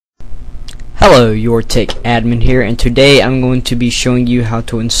Hello, your Tech Admin here, and today I'm going to be showing you how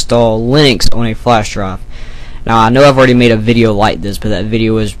to install Linux on a flash drive. Now, I know I've already made a video like this, but that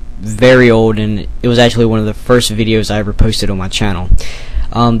video is very old, and it was actually one of the first videos I ever posted on my channel.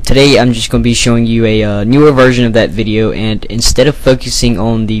 Today I'm just going to be showing you a newer version of that video, and instead of focusing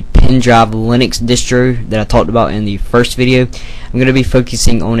on the Pendrive Linux distro that I talked about in the first video, I'm going to be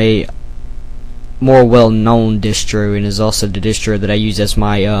focusing on a more well-known distro, and is also the distro that I use as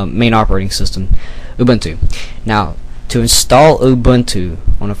my main operating system, Ubuntu. Now, to install Ubuntu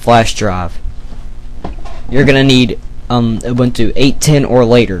on a flash drive, you're gonna need Ubuntu 8.10 or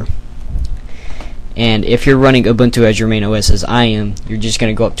later. And if you're running Ubuntu as your main OS, as I am, you're just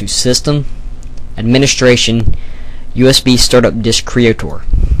gonna go up to System, Administration, USB Startup Disk Creator.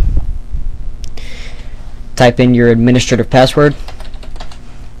 Type in your administrative password.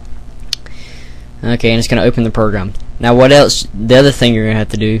 Okay, and it's gonna open the program. Now, what else? The other thing you're gonna have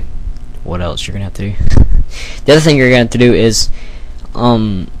to do. What else you're gonna have to do? The other thing you're gonna have to do is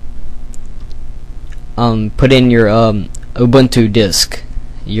put in your Ubuntu disk.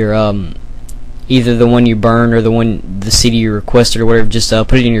 Your either the one you burned or the CD you requested or whatever. Just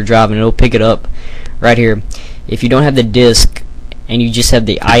put it in your drive, and it'll pick it up right here. If you don't have the disk and you just have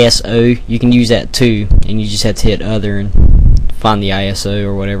the ISO, you can use that too, and you just have to hit other and find the ISO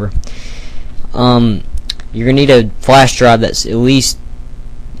or whatever. You're gonna need a flash drive that has at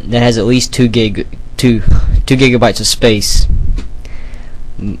least 2 gigabytes of space.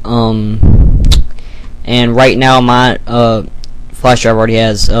 And right now my flash drive already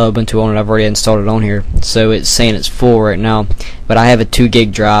has Ubuntu on it. I've already installed it on here, so it's saying it's full right now. But I have a 2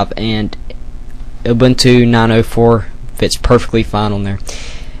 gig drive, and Ubuntu 9.04 fits perfectly fine on there.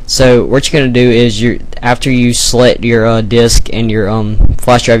 So what you're gonna do is, after you select your disk and your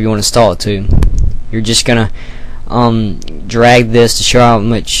flash drive you want to install it to, you're just gonna drag this to show how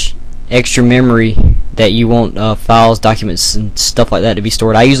much extra memory that you want files, documents, and stuff like that to be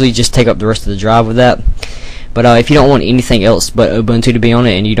stored. I usually just take up the rest of the drive with that. But if you don't want anything else but Ubuntu to be on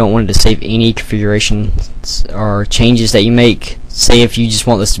it, and you don't want it to save any configurations or changes that you make, say if you just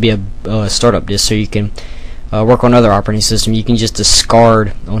want this to be a startup disk so you can work on other operating system, you can just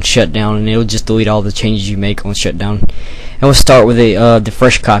discard on shutdown, and it'll just delete all the changes you make on shutdown. And we'll start with the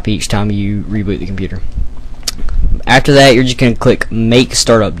fresh copy each time you reboot the computer. After that, you're just going to click Make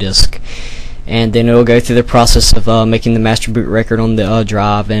Startup Disk, and then it'll go through the process of making the master boot record on the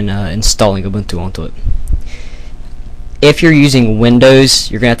drive and installing Ubuntu onto it. If you're using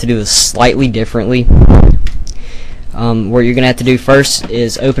Windows, you're going to have to do this slightly differently. What you're going to have to do first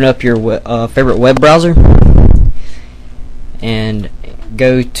is open up your favorite web browser and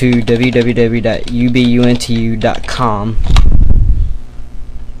go to www.ubuntu.com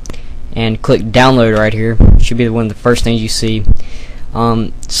and click download right here. Should be one of the first things you see.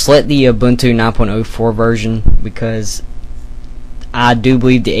 Select the Ubuntu 9.04 version, because I do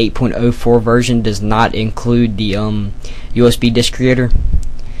believe the 8.04 version does not include the USB disk creator.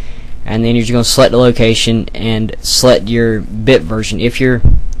 And then you're just going to select the location and select your bit version. If you're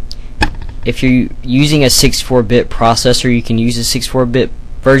using a 64-bit processor, you can use a 64-bit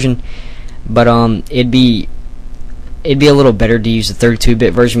version, but it'd be a little better to use a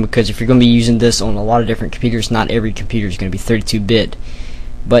 32-bit version, because if you're going to be using this on a lot of different computers, not every computer is going to be 32-bit,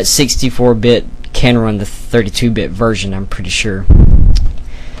 but 64-bit can run the 32-bit version, I'm pretty sure.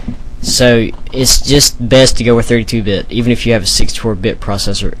 So it's just best to go with 32-bit, even if you have a 64-bit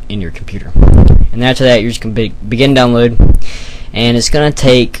processor in your computer. And after that, you're just going to begin download, and it's going to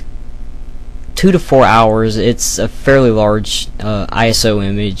take 2 to 4 hours. It's a fairly large ISO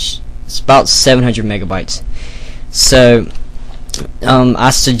image. It's about 700 megabytes. So I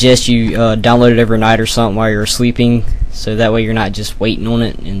suggest you download it every night or something while you're sleeping, so that way you're not just waiting on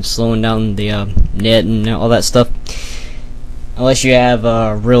it and slowing down the net and all that stuff. Unless you have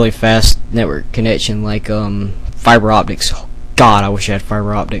a really fast network connection like fiber optics. Oh, God, I wish I had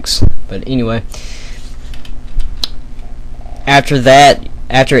fiber optics. But anyway, after that,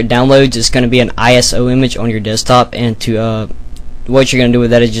 after it downloads, it's going to be an ISO image on your desktop, and what you're going to do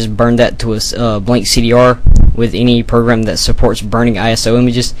with that is just burn that to a blank CDR with any program that supports burning ISO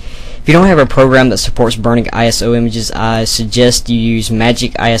images. If you don't have a program that supports burning ISO images, I suggest you use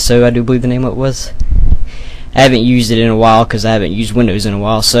Magic ISO, I do believe the name of it was. I haven't used it in a while because I haven't used Windows in a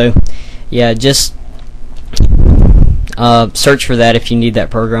while, so yeah, just search for that if you need that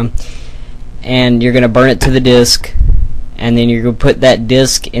program. And you're going to burn it to the disk, and then you're going to put that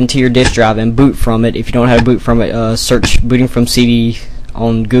disk into your disk drive and boot from it. If you don't know how to boot from it, search booting from CD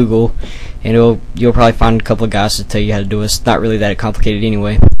on Google, and you'll probably find a couple of guys to tell you how to do it. It's not really that complicated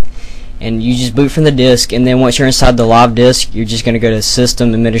anyway. and you just boot from the disk, and then once you're inside the live disk, you're just going to go to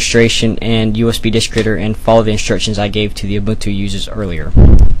System Administration and USB Disk Creator and follow the instructions I gave to the Ubuntu users earlier.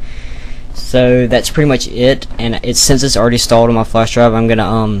 So that's pretty much it, and since it's already installed on my flash drive, I'm going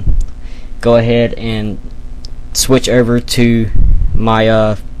to go ahead and switch over to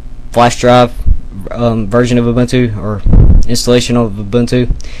my flash drive version of Ubuntu, or installation of Ubuntu,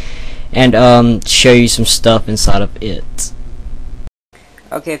 and show you some stuff inside of it.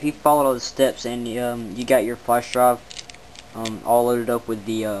 Okay, if you followed all the steps and you got your flash drive all loaded up with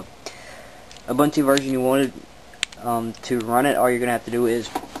the Ubuntu version you wanted to run it, all you're gonna have to do is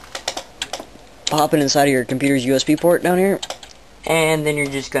pop it inside of your computer's USB port down here, and then you're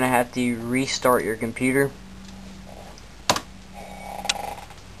just gonna have to restart your computer.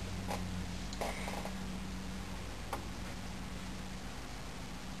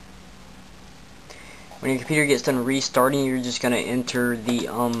 When your computer gets done restarting, you're just going to enter the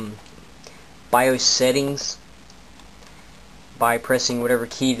BIOS settings by pressing whatever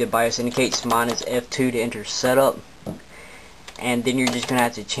key the BIOS indicates. Mine is F2 to enter setup. And then you're just going to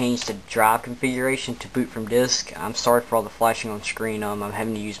have to change the drive configuration to boot from disk. I'm sorry for all the flashing on screen. I'm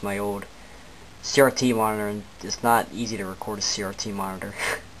having to use my old CRT monitor, and it's not easy to record a CRT monitor.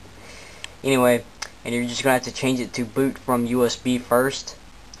 Anyway, and you're just going to have to change it to boot from USB first.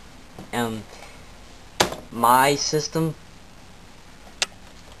 My system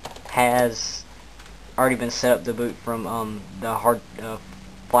has already been set up to boot from the hard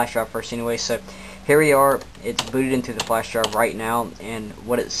flash drive first anyway, so here we are. It's booted into the flash drive right now, and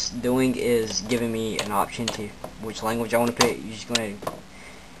what it's doing is giving me an option to which language I want to pick. You're just going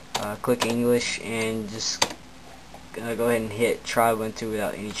to click English and just go ahead and hit try Ubuntu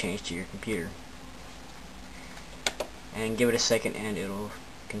without any change to your computer, and give it a second and it'll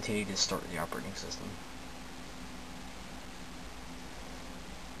continue to start the operating system.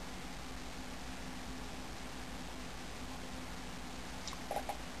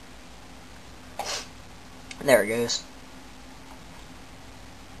 There it goes.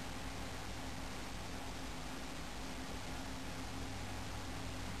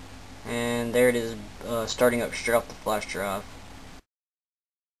 And there it is, starting up straight off the flash drive.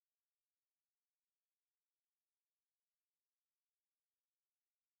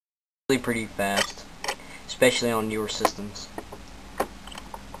 Really pretty fast, especially on newer systems.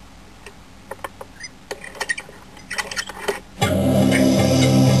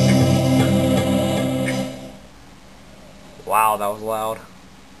 Wow, that was loud.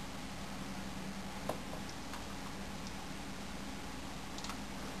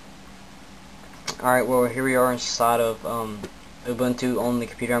 Alright, well, here we are inside of Ubuntu on the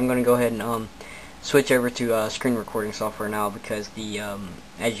computer. I'm going to go ahead and switch over to screen recording software now, because the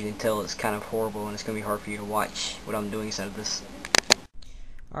as you can tell, it's kind of horrible and it's going to be hard for you to watch what I'm doing inside of this.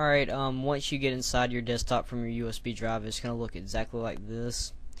 Alright, once you get inside your desktop from your USB drive, it's going to look exactly like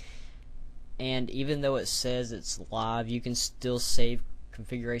this. And even though it says it's live, you can still save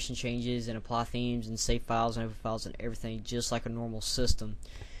configuration changes and apply themes and save files and open files and everything just like a normal system.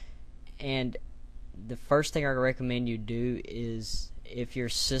 And the first thing I recommend you do is, if your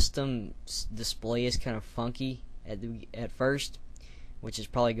system's display is kind of funky at first, which is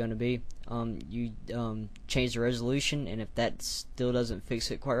probably going to be, you change the resolution, and if that still doesn't fix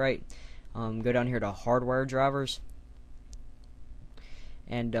it quite right, go down here to hardware drivers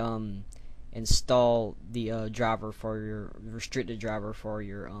and install the driver for your restricted driver for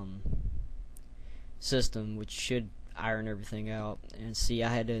your system, which should iron everything out. And see, I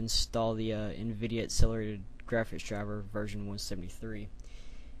had to install the NVIDIA Accelerated Graphics Driver version 173,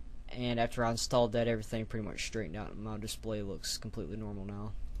 and after I installed that, everything pretty much straightened out and my display looks completely normal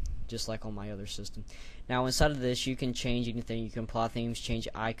now, just like on my other system. Now inside of this, you can change anything. You can apply themes, change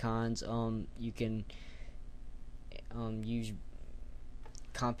icons, you can use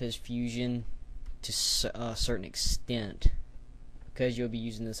Compass Fusion to a certain extent, because you'll be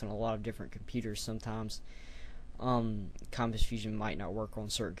using this on a lot of different computers. Sometimes Compass Fusion might not work on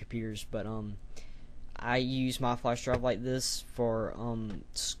certain computers, but I use my flash drive like this for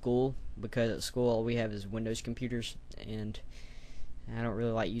school, because at school all we have is Windows computers, and I don't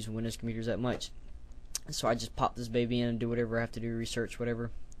really like using Windows computers that much, so I just pop this baby in and do whatever I have to do, research, whatever.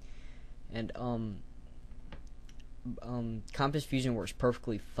 And Compass Fusion works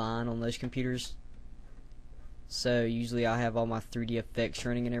perfectly fine on those computers, so usually I have all my 3D effects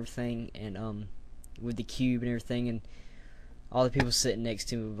running and everything, and with the cube and everything, and all the people sitting next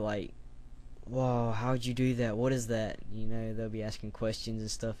to me will be like, "Whoa, how'd you do that? What is that?" You know, they'll be asking questions and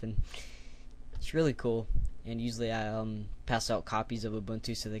stuff, and it's really cool. And usually I pass out copies of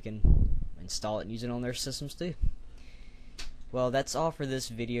Ubuntu so they can install it and use it on their systems too. Well, that's all for this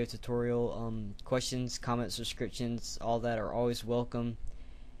video tutorial. Questions, comments, subscriptions, all that are always welcome,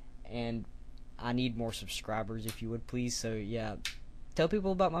 and I need more subscribers if you would please. So yeah, tell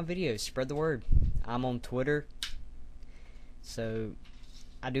people about my videos, spread the word. I'm on Twitter, so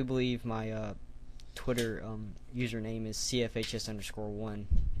I do believe my Twitter username is CFHS_1.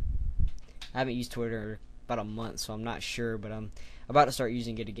 I haven't used Twitter about a month, so I'm not sure, but I'm about to start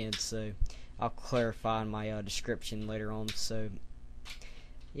using it again, so I'll clarify in my description later on. So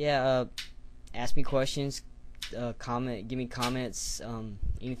yeah, ask me questions, comment, give me comments,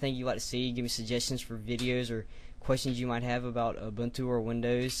 anything you'd like to see, give me suggestions for videos or questions you might have about Ubuntu or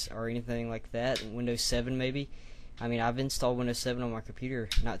Windows or anything like that. Windows 7 maybe. I mean, I've installed Windows 7 on my computer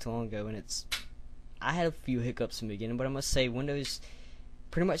not too long ago, and I had a few hiccups in the beginning, but I must say Windows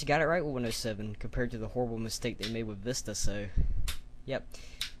pretty much got it right with Windows 7 compared to the horrible mistake they made with Vista. So yep,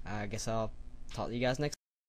 I guess I'll talk to you guys next